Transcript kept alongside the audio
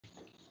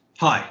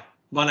Hi,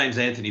 my name's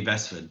Anthony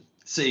Basford,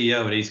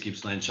 CEO at East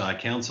Gippsland Shire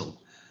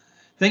Council.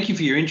 Thank you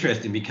for your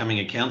interest in becoming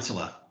a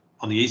councillor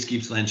on the East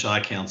Gippsland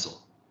Shire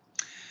Council.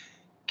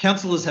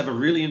 Councillors have a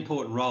really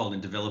important role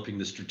in developing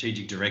the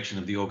strategic direction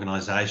of the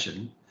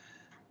organisation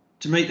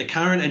to meet the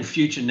current and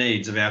future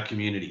needs of our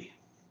community.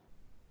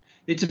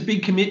 It's a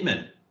big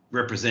commitment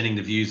representing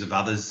the views of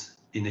others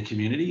in the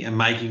community and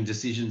making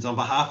decisions on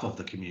behalf of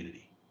the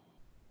community.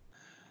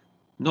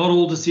 Not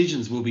all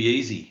decisions will be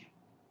easy,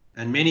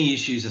 and many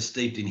issues are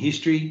steeped in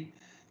history,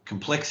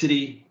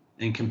 complexity,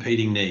 and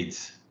competing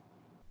needs.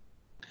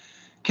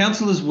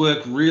 Councillors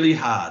work really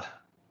hard.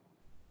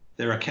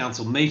 There are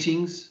council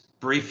meetings,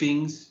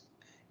 briefings,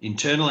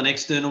 internal and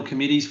external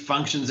committees,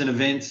 functions and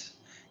events,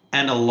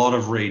 and a lot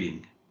of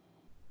reading.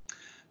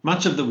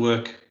 Much of the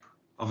work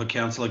of a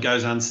councillor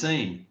goes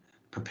unseen,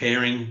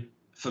 preparing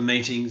for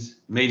meetings,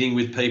 meeting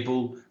with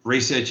people,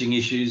 researching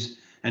issues,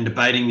 and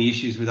debating the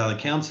issues with other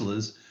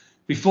councillors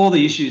before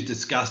the issues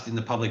discussed in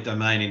the public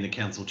domain in the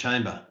council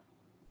chamber.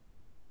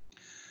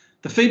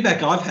 The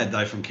feedback I've had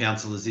though from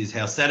councillors is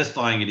how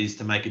satisfying it is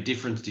to make a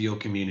difference to your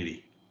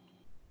community.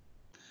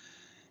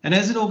 And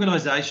as an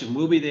organisation,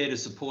 we'll be there to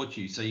support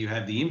you so you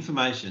have the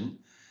information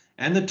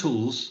and the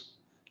tools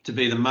to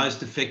be the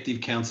most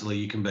effective councillor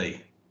you can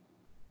be.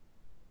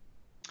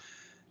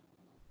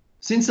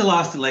 Since the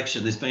last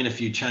election, there's been a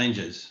few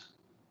changes.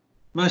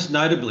 Most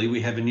notably,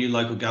 we have a new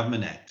Local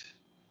Government Act.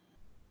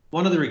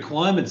 One of the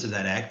requirements of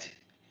that Act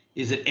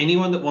is that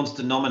anyone that wants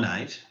to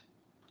nominate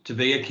to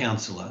be a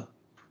councillor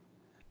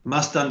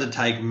must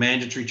undertake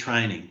mandatory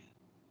training.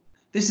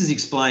 This is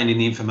explained in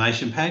the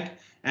information pack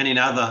and in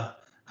other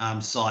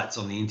sites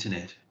on the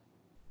internet.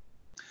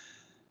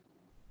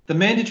 The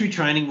mandatory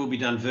training will be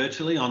done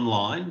virtually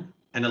online,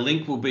 and a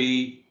link will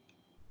be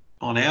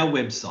on our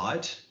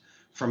website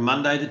from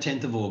Monday the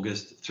 10th of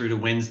August through to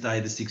Wednesday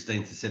the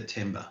 16th of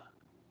September.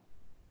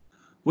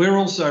 We're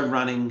also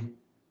running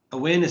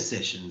awareness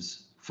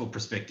sessions for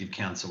prospective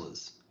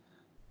councillors,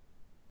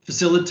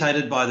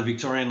 facilitated by the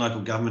Victorian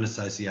Local Government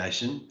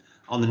Association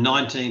on the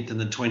 19th and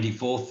the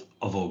 24th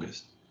of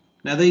August.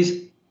 Now,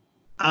 these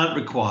aren't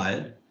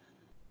required,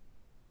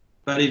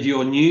 but if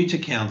you're new to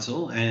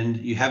council and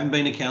you haven't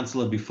been a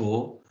councillor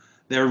before,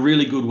 they're a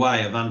really good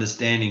way of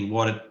understanding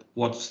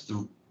what's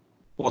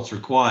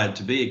required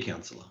to be a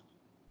councillor.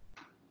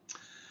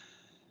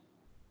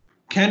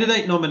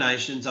 Candidate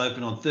nominations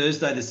open on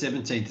Thursday the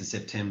 17th of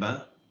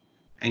September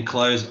and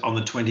close on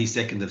the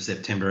 22nd of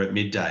September at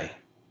midday.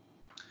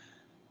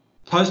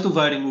 Postal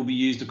voting will be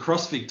used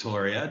across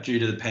Victoria due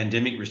to the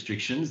pandemic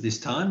restrictions this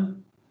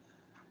time,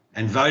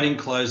 and voting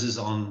closes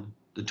on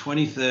the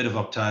 23rd of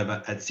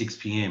October at 6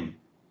 p.m.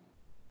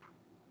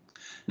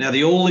 Now,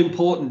 the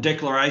all-important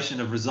declaration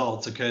of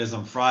results occurs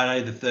on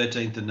Friday the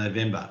 13th of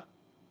November.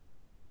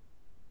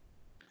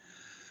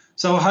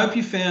 So I hope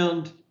you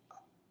found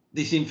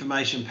this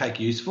information pack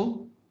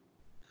useful.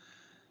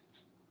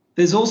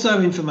 There's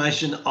also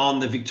information on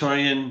the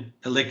Victorian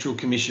Electoral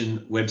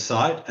Commission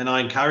website, and I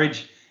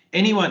encourage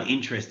anyone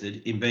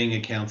interested in being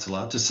a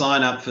councillor to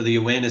sign up for the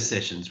awareness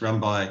sessions run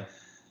by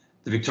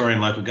the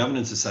Victorian Local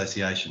Governance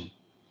Association.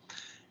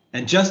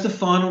 And just a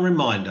final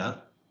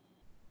reminder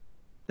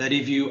that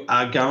if you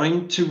are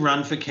going to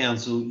run for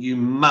council, you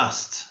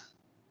must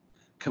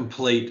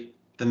complete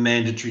the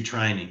mandatory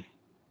training.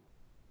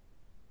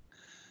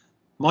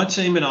 My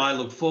team and I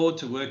look forward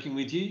to working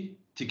with you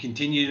to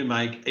continue to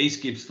make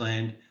East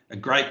Gippsland a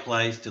great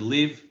place to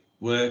live,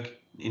 work,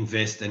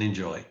 invest and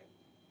enjoy.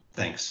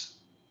 Thanks.